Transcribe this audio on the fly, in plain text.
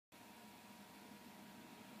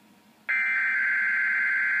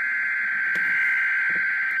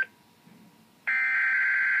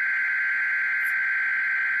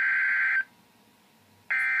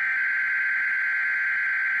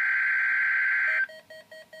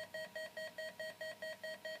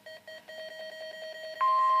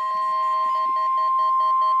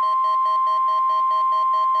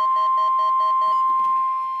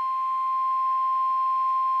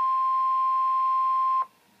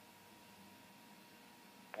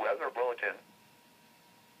bulletin.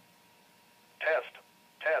 Test.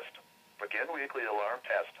 Test. Begin weekly alarm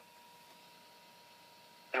test.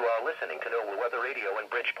 You are listening to NOAA Weather Radio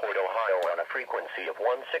in Bridgeport, Ohio on a frequency of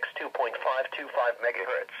 162.525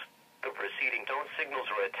 megahertz. The preceding tone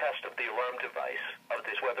signals are a test of the alarm device of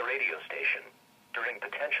this weather radio station. During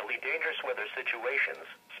potentially dangerous weather situations,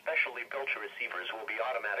 specially built receivers will be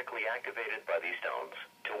automatically activated by these tones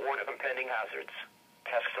to warn of impending hazards.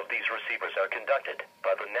 Tests of these receivers are conducted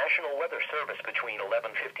by the National Weather Service between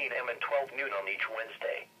 11:15 a.m. and 12 noon on each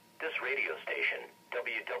Wednesday. This radio station,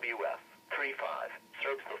 WWF 35,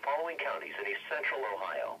 serves the following counties in East Central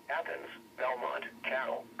Ohio: Athens, Belmont,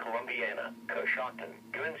 Carroll, Columbiana, Coshocton,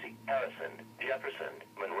 Guernsey, Harrison, Jefferson,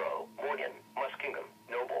 Monroe, Morgan, Muskingum,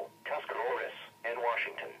 Noble, Tuscarawas, and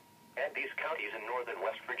Washington. And these counties in northern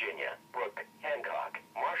West Virginia: Brooke, Hancock,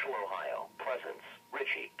 Marshall, Ohio, Pleasants,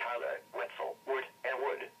 Ritchie, Tyler, Wetzel, Wood, and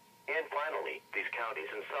Wood. And finally, these counties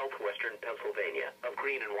in southwestern Pennsylvania of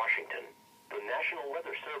Greene and Washington. The National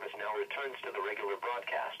Weather Service now returns to the regular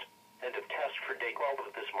broadcast. End of test for day 12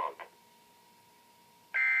 of this month.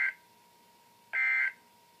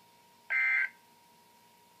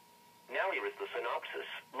 Now here is the synopsis.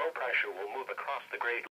 Low pressure will move across the Great